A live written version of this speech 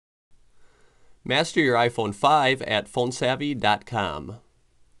Master your iPhone 5 at phonesavvy.com.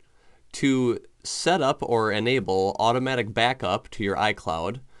 To set up or enable automatic backup to your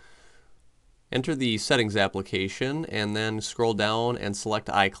iCloud, enter the Settings application and then scroll down and select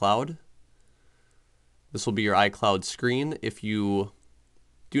iCloud. This will be your iCloud screen. If you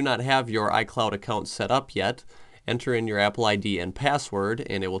do not have your iCloud account set up yet, enter in your Apple ID and password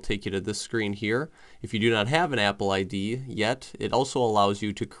and it will take you to this screen here. If you do not have an Apple ID yet, it also allows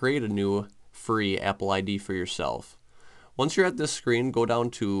you to create a new free Apple ID for yourself. Once you're at this screen, go down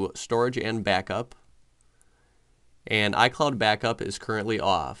to Storage and Backup. And iCloud Backup is currently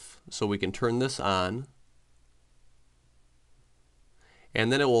off, so we can turn this on.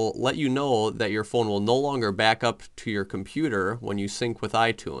 And then it will let you know that your phone will no longer back up to your computer when you sync with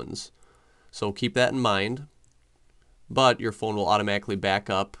iTunes. So keep that in mind. But your phone will automatically back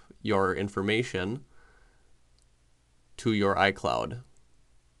up your information to your iCloud.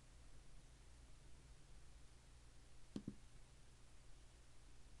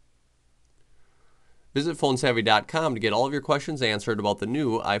 Visit phonesavvy.com to get all of your questions answered about the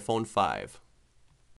new iPhone 5.